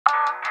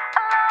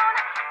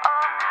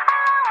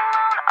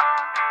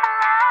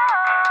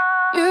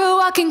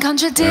walking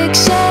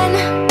contradiction.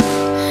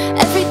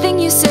 Everything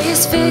you say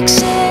is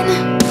fiction.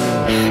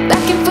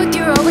 Back and forth,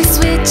 you're always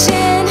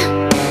switching.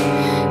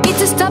 Need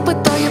to stop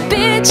with all your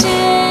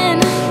bitchin'.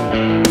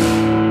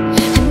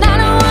 And I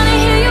don't wanna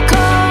hear you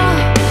call.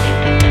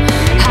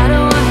 I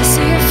don't wanna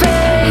see your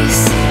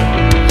face.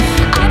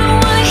 I don't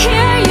wanna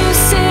hear you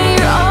say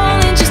you're all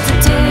in just to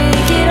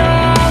take it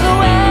all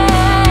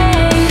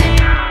away.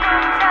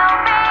 Tell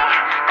me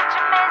that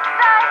you miss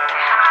us.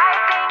 I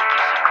think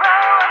you should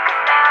grow up,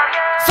 'cause now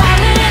you're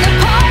falling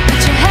apart.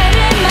 Put your head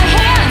in my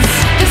hands.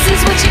 This is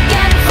what you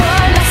get for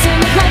messing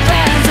with my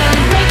plans. I'm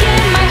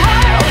breaking my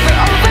heart over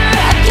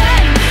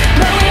again.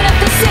 Blowing up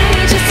the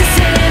city just to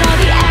sit in all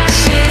the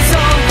ashes.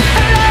 Oh,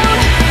 alone.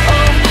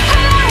 Oh,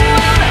 alone.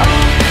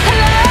 Oh,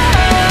 alone.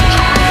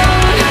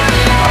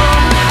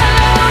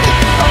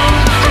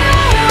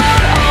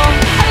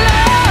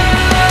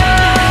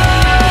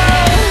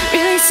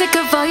 Really sick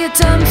of all your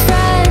dumb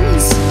friends.